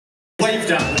Wave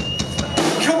down.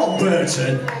 Come on,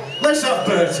 Burton. Let's have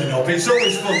Burton up. It's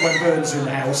always fun when Burton's in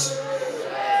the house.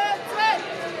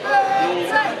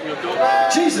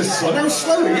 Jesus, son, how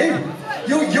slow are you?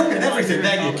 You're young and everything.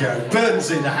 There you go. Burton's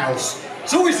in the house.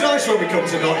 It's always nice when we come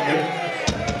to Nottingham.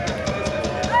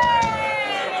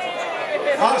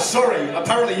 Ah, sorry.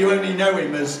 Apparently you only know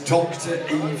him as Dr.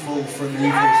 Evil from Evil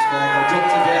Squad.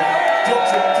 Dr. Death.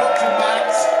 Dr. Max.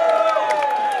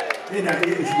 You know,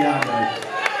 yeah, I know.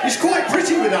 He's quite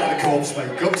pretty without the corpse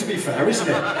makeup, to be fair, isn't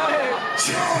he? You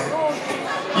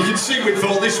can see we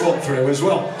thought this one through as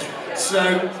well.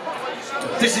 So,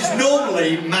 this is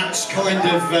normally Matt's kind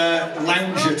of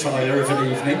lounge attire of an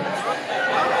evening.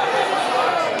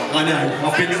 I know,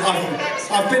 I've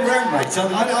been round, mate.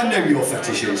 I know your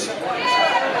fetishes.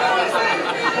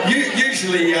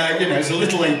 Usually, you know, it's a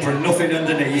little apron, nothing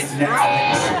underneath,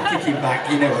 Netflix, kicking back,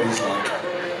 you know what he's like.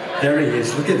 There he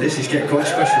is, look at this, he's getting quite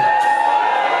special.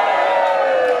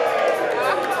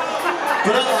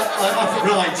 But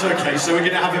right, okay, so we're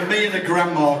going to have a me and a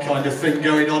grandma kind of thing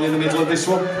going on in the middle of this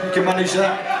one. You can manage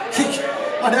that?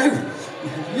 I know,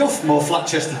 you're more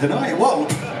flat-chested than I am. Whoa!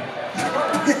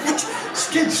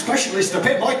 Skin specialist up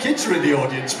here. My kids are in the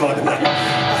audience, by the way.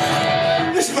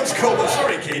 This one's called,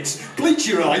 sorry kids, bleach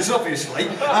your eyes, obviously.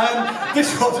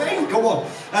 This one's, hey, go on.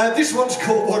 This one's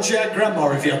called Watch Out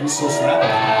Grandma, if you haven't sussed that.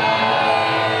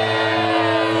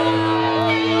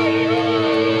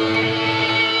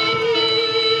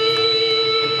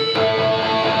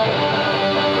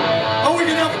 Are we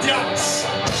going to have a dance?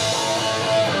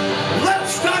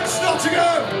 Let's dance, Nottingham!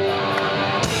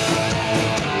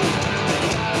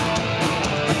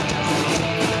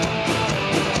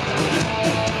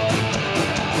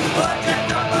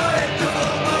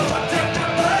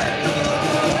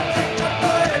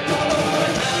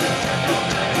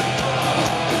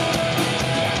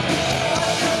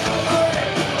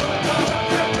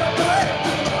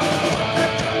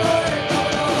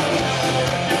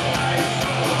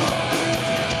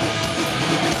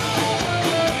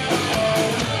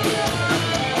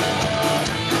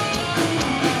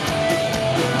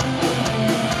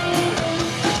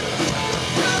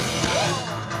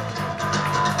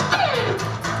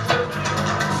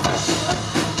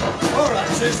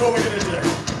 Here's what we're going to do.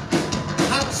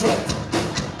 Hands up.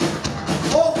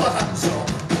 All the hands up.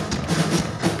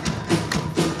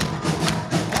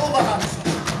 All the hands up.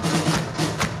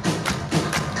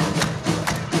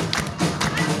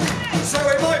 So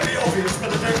it might be obvious, but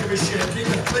I don't give a shit. Keep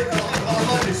it clean. I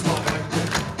like this one.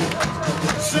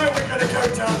 So we're going to go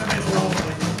down the middle, aren't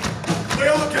we? We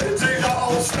are going to do that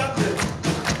old standard.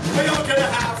 We are going to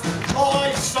have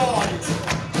eyeside.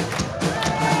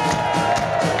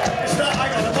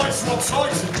 What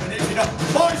side's in a minute, you know?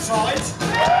 My side! Okay,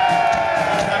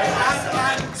 and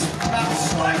that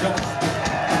side. Okay.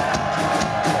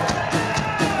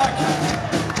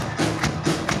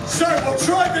 So we'll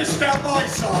try this down my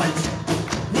side.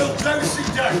 We'll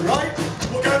do-si-do, right?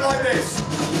 We'll go like this.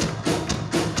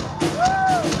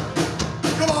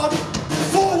 Come on!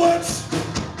 Forwards!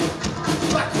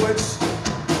 Backwards!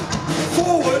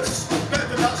 Forwards! Better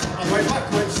than that, by the way,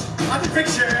 backwards. And a big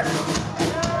cheer.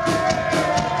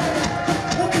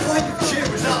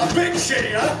 Big cheer! This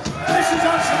is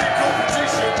actually a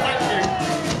competition, thank you.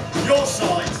 Your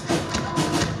side.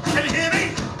 Can you hear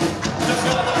me? There's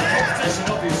not a lot of competition,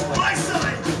 obviously. My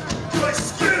side! Right,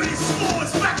 screw this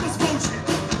forwards, backwards bullshit.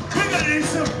 We're going to do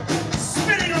some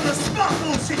spinning on the spot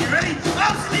bullshit. You ready?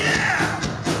 Arms in the air!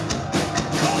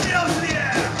 Hold the arms in the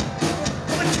air!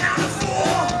 On the count of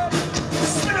 4,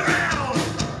 spin around!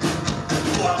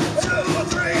 1,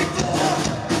 2, 3, 4.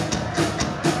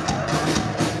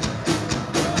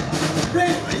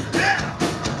 Really? Yeah!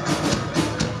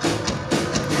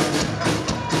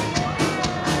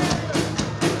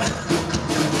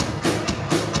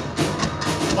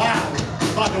 Wow.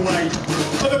 By the way,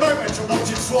 at the moment I'm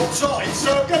watching swap sides,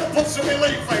 so I'm going to put some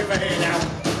relief over here now.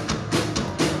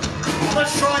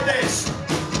 Let's try this.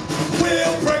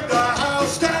 We'll bring the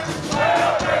house down.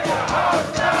 We'll bring the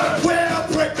house down. We'll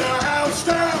bring the house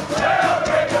down. We'll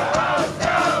bring the house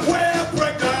down. We'll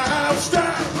bring the house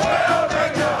down. We'll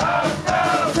bring the house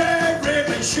down. They're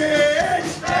really shit.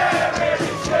 They're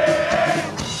really shit.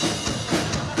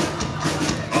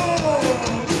 Oh,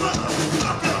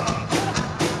 motherfucker!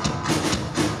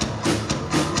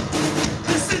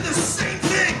 This is the same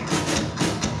thing,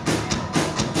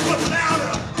 but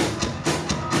louder.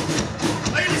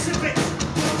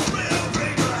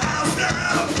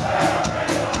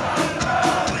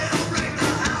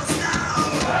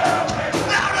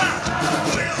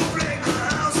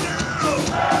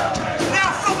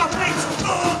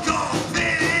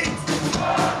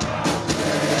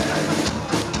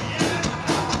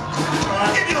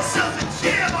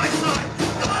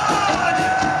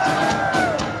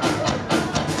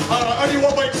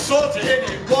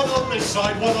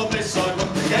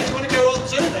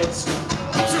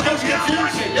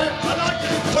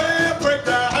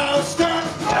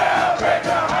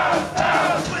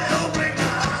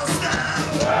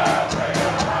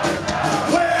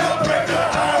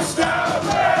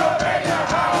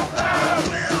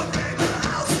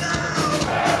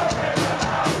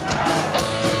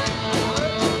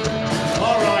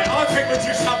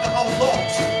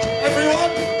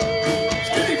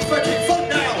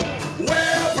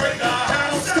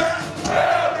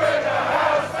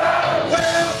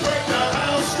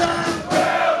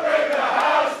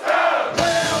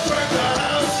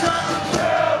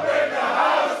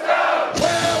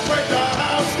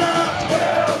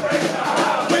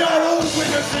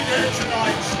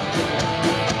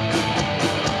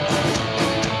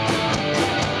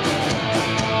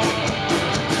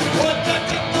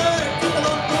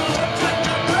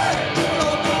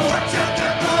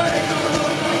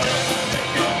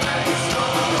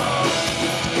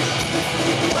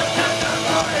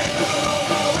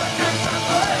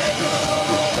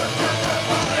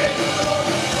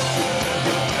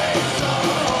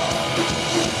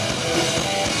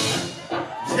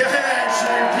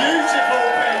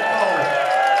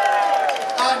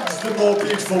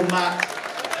 wonderful Matt.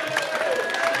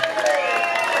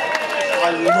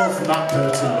 I love Matt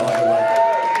Burton, by the way.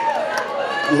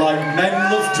 Like men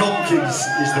love donkeys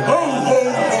is the Ho,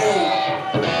 ho,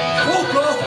 ho!